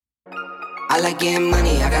I like getting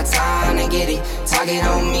money, I got time to get it. Target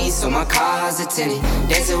on me, so my car's a tenant.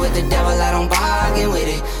 Dancing with the devil, I don't bargain with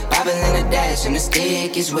it. Bible in the dash, and the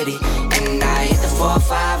stick is with it. And I hit the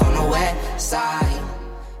 4-5 on the west side.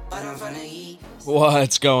 But I'm from the east.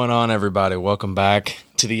 What's going on, everybody? Welcome back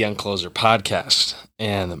to the Young Closer podcast.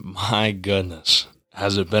 And my goodness,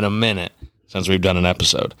 has it been a minute since we've done an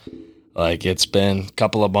episode? Like, it's been a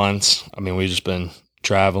couple of months. I mean, we've just been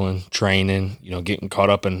traveling, training, getting caught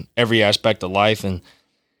up in every aspect of life. And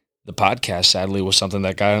the podcast, sadly, was something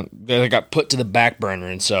that got put to the back burner.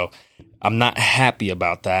 And so I'm not happy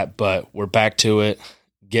about that, but we're back to it,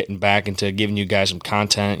 getting back into giving you guys some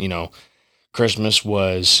content. Christmas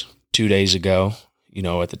was 2 days ago,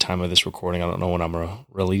 at the time of this recording. I don't know when I'm going to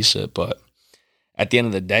release it, but at the end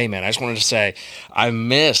of the day, man, I just wanted to say I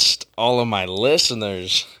missed all of my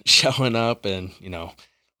listeners showing up and,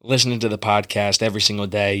 listening to the podcast every single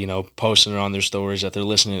day, posting it on their stories that they're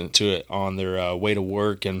listening to it on their way to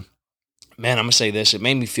work. And man, I'm going to say this, it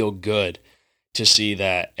made me feel good to see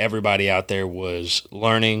that everybody out there was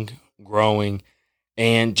learning, growing,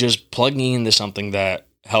 and just plugging into something that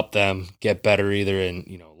helped them get better either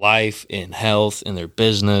in, life, in health, in their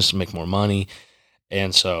business, make more money.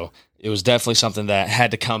 And so it was definitely something that had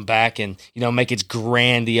to come back and, make its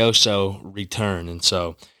grandioso return. And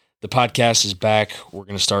so the podcast is back. We're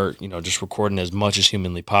going to start, just recording as much as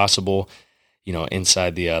humanly possible,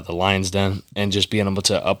 inside the Lion's Den, and just being able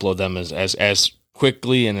to upload them as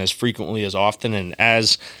quickly and as frequently as often. And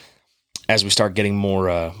as we start getting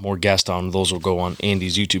more guests on, those will go on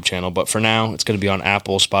Andy's YouTube channel. But for now, it's going to be on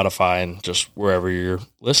Apple, Spotify, and just wherever you're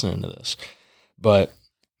listening to this. But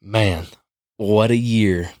man, what a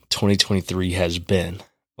year 2023 has been.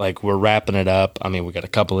 Like, we're wrapping it up. I mean, we got a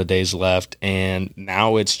couple of days left, and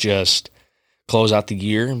now it's just close out the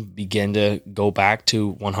year and begin to go back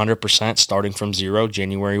to 100%, starting from zero,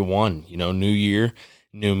 January 1. New year,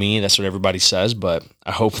 new me. That's what everybody says. But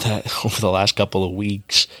I hope that over the last couple of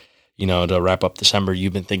weeks, to wrap up December,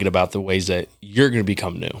 you've been thinking about the ways that you're going to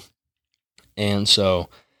become new. And so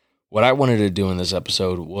what I wanted to do in this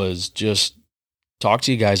episode was just talk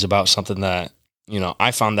to you guys about something that,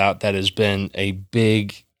 I found out that has been a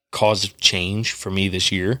big cause of change for me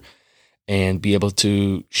this year, and be able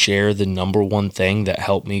to share the number one thing that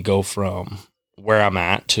helped me go from where I'm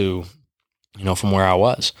at to, from where I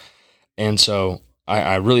was. And so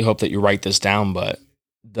I really hope that you write this down, but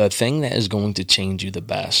the thing that is going to change you the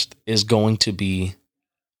best is going to be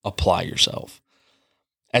apply yourself.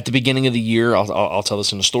 At the beginning of the year, I'll tell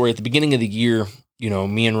this in a story. At the beginning of the year,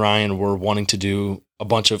 me and Ryan were wanting to do a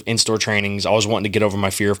bunch of in-store trainings. I was wanting to get over my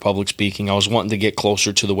fear of public speaking. I was wanting to get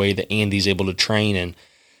closer to the way that Andy's able to train. And,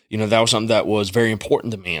 that was something that was very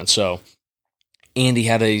important to me. And so Andy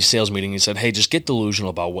had a sales meeting. He said, hey, just get delusional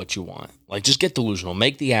about what you want. Like, just get delusional.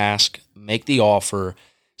 Make the ask, make the offer,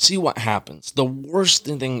 see what happens. The worst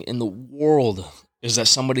thing in the world is that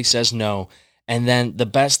somebody says no, and then the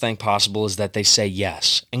best thing possible is that they say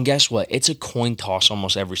yes. And guess what? It's a coin toss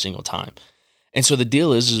almost every single time. And so the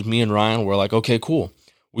deal is me and Ryan were like, okay, cool.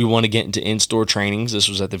 We want to get into in-store trainings. This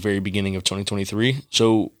was at the very beginning of 2023.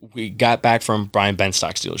 So we got back from Brian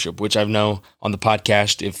Benstock's dealership, which I know on the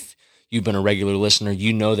podcast, if you've been a regular listener,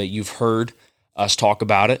 you know that you've heard us talk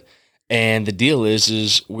about it. And the deal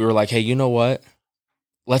is we were like, hey, you know what?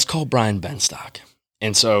 Let's call Brian Benstock.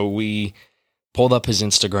 And so we pulled up his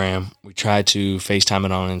Instagram. We tried to FaceTime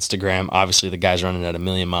it on Instagram. Obviously, the guy's running at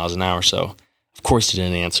 1,000,000 miles an hour, so of course he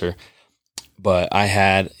didn't answer. But I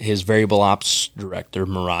had his variable ops director,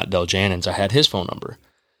 Murat Deljannins. I had his phone number.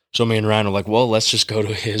 So me and Ryan were like, well, let's just go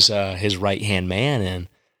to his right-hand man and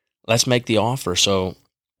let's make the offer. So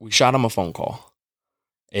we shot him a phone call.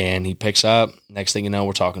 And he picks up. Next thing you know,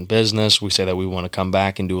 we're talking business. We say that we want to come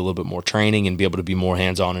back and do a little bit more training and be able to be more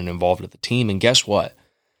hands-on and involved with the team. And guess what?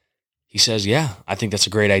 He says, yeah, I think that's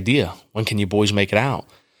a great idea. When can you boys make it out?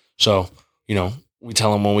 So, we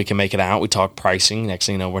tell him when we can make it out. We talk pricing. Next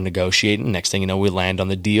thing you know, we're negotiating. Next thing you know, we land on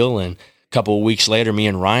the deal. And a couple of weeks later, me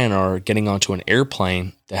and Ryan are getting onto an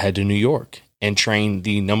airplane to head to New York and train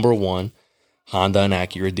the number one Honda and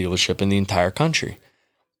Acura dealership in the entire country.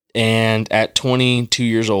 And at 22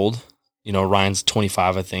 years old, Ryan's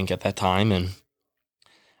 25, I think, at that time. And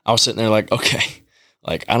I was sitting there like, okay,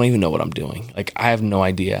 like, I don't even know what I'm doing. Like, I have no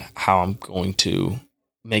idea how I'm going to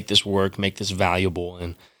make this work, make this valuable.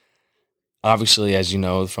 And obviously, as you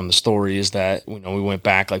know from the story, is that, we went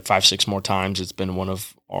back like 5-6 more times. It's been one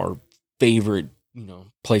of our favorite,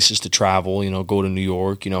 places to travel, go to New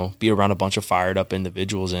York, be around a bunch of fired up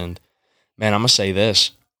individuals. And man, I'm going to say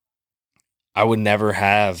this. I would never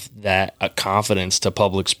have that confidence to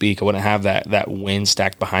public speak. I wouldn't have that win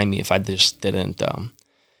stacked behind me if I just didn't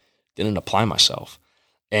didn't apply myself.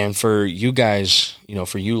 And for you guys,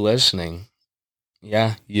 for you listening,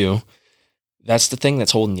 that's the thing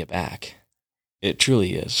that's holding you back. It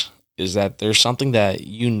truly is that there's something that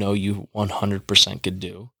you 100% could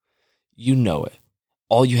do. You know it.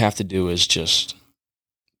 All you have to do is just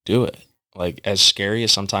do it. Like, as scary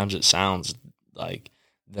as sometimes it sounds, like,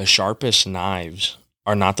 the sharpest knives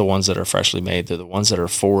are not the ones that are freshly made. They're the ones that are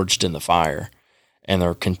forged in the fire and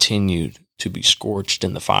are continued to be scorched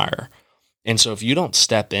in the fire. And so if you don't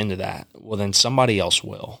step into that, well, then somebody else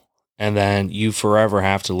will. And then you forever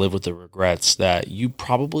have to live with the regrets that you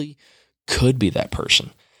probably could be that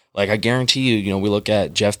person. Like, I guarantee you, we look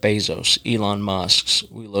at Jeff Bezos, Elon Musk's,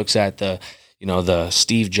 we look at the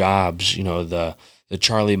Steve Jobs, the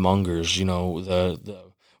Charlie Mungers,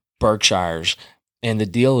 the Berkshires. And the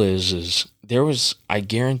deal is there was, I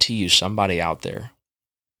guarantee you, somebody out there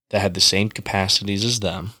that had the same capacities as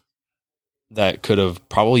them that could have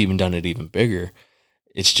probably even done it even bigger.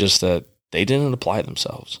 It's just that they didn't apply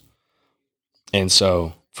themselves. And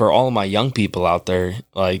so for all of my young people out there,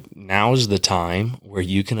 like, now is the time where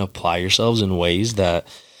you can apply yourselves in ways that,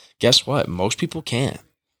 guess what? Most people can't.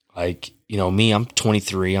 Like, me, I'm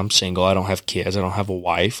 23, I'm single, I don't have kids, I don't have a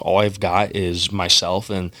wife. All I've got is myself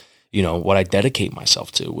and, what I dedicate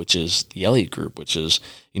myself to, which is the Elliott Group, which is,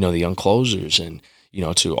 the Young Closers, and,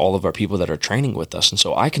 to all of our people that are training with us. And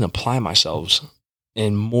so I can apply myself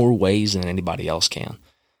in more ways than anybody else can.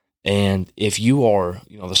 And if you are,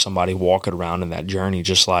 somebody walking around in that journey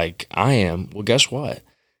just like I am, well, guess what?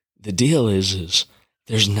 The deal is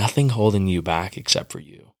there's nothing holding you back except for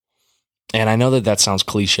you. And I know that sounds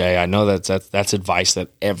cliche. I know that's advice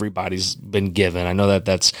that everybody's been given. I know that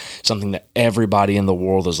that's something that everybody in the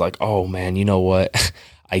world is like, oh man, you know what?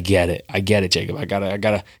 I get it, Jacob. I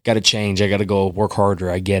gotta change. I gotta go work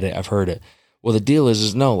harder. I get it. I've heard it. Well, the deal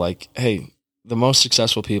is no, like, hey, the most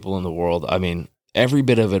successful people in the world, I mean, every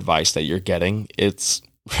bit of advice that you're getting, it's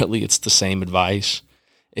the same advice.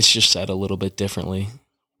 It's just said a little bit differently,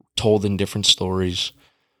 told in different stories,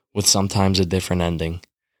 with sometimes a different ending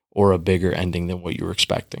or a bigger ending than what you were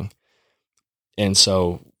expecting. And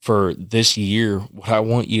so for this year, what I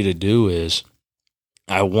want you to do is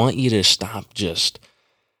I want you to stop just,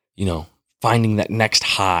 finding that next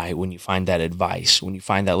high when you find that advice, when you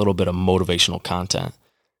find that little bit of motivational content.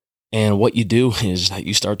 And what you do is that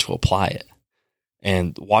you start to apply it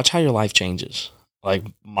and watch how your life changes. Like,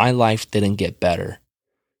 my life didn't get better.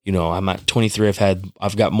 I'm at 23.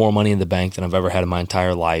 I've got more money in the bank than I've ever had in my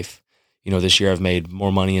entire life. This year I've made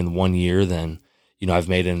more money in 1 year than, I've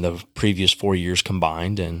made in the previous 4 years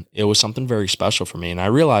combined. And it was something very special for me. And I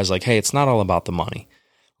realized, like, hey, it's not all about the money.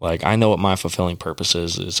 Like, I know what my fulfilling purpose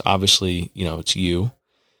is obviously, it's you.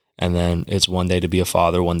 And then it's one day to be a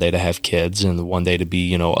father, one day to have kids, and one day to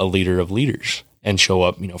be, a leader of leaders and show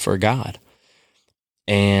up, for God.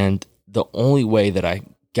 And the only way that I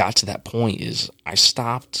got to that point is I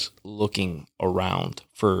stopped looking around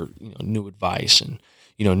for, new advice and,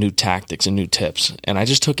 new tactics and new tips. And I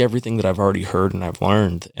just took everything that I've already heard and I've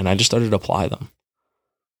learned, and I just started to apply them.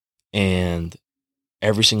 And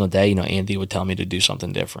every single day, Andy would tell me to do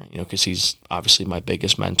something different, because he's obviously my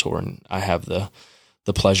biggest mentor, and I have the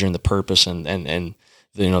pleasure and the purpose and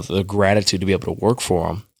the gratitude to be able to work for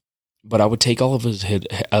him. But I would take all of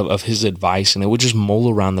his advice, and it would just mull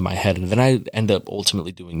around in my head, and then I'd end up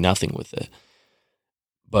ultimately doing nothing with it.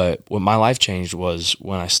 But what my life changed was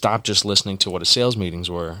when I stopped just listening to what his sales meetings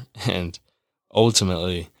were, and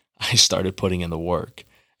ultimately I started putting in the work,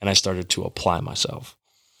 and I started to apply myself.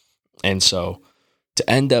 And so to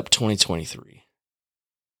end up 2023,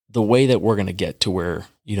 the way that we're going to get to where,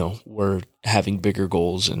 we're having bigger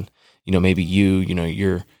goals, and, maybe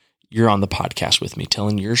you're on the podcast with me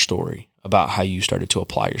telling your story about how you started to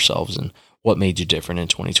apply yourselves and what made you different in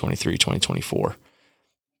 2023, 2024.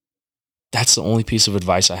 That's the only piece of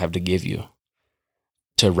advice I have to give you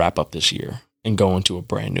to wrap up this year and go into a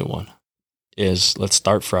brand new one is let's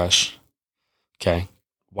start fresh. Okay.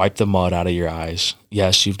 Wipe the mud out of your eyes.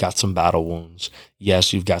 Yes, you've got some battle wounds.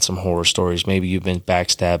 Yes, you've got some horror stories. Maybe you've been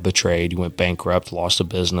backstabbed, betrayed, you went bankrupt, lost a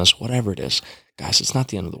business, whatever it is. Guys, it's not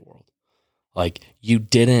the end of the world. Like, you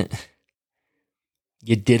didn't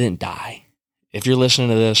die. If you're listening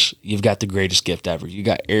to this, you've got the greatest gift ever. You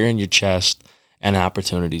got air in your chest and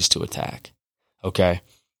opportunities to attack. Okay?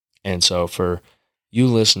 And so for you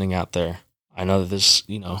listening out there, I know that this,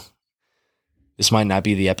 this might not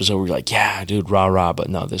be the episode where you're like, yeah, dude, rah, but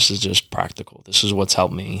no, this is just practical. This is what's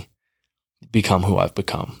helped me become who I've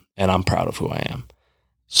become, and I'm proud of who I am.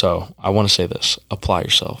 So I want to say this, apply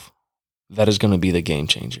yourself. That is going to be the game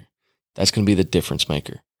changer. That's going to be the difference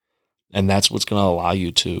maker. And that's what's going to allow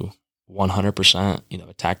you to 100%,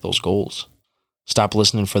 attack those goals. Stop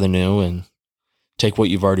listening for the new and take what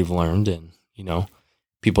you've already learned. And,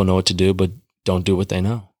 people know what to do, but don't do what they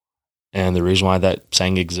know. And the reason why that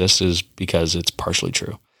saying exists is because it's partially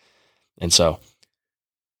true. And so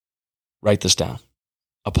write this down,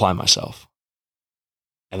 apply myself,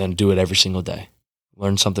 and then do it every single day.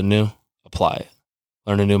 Learn something new, apply it.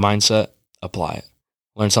 Learn a new mindset, apply it.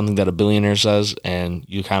 Learn something that a billionaire says and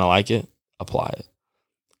you kind of like it, apply it.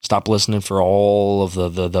 Stop listening for all of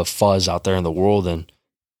the fuzz out there in the world and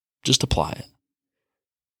just apply it.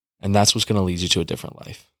 And that's what's going to lead you to a different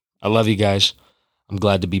life. I love you guys. I'm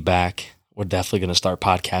glad to be back. We're definitely going to start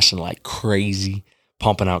podcasting like crazy,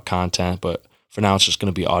 pumping out content. But for now, it's just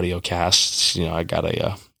going to be audio casts. I got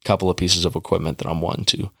a couple of pieces of equipment that I'm wanting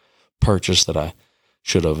to purchase that I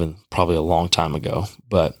should have and probably a long time ago.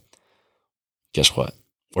 But guess what?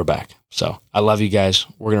 We're back. So I love you guys.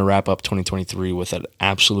 We're going to wrap up 2023 with an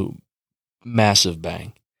absolute massive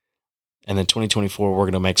bang. And then 2024, we're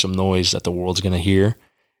going to make some noise that the world's going to hear.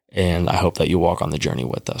 And I hope that you walk on the journey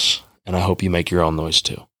with us. And I hope you make your own noise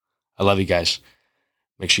too. I love you guys.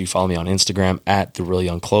 Make sure you follow me on Instagram at The Real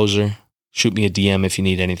Young Closer. Shoot me a DM if you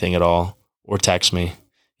need anything at all, or text me.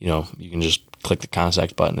 You can just click the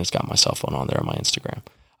contact button. It's got my cell phone on there on my Instagram.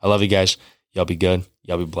 I love you guys. Y'all be good.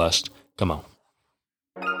 Y'all be blessed. Come on.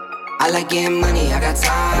 I like getting money, I got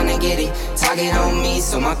time to get it. Target on me,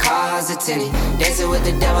 so my car's a tinted. Dancing with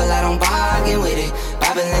the devil, I don't bargain with it.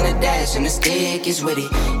 Bobbing in the dash, and the stick is with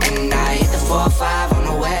it. And I hit the 4-5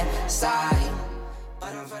 on the west side.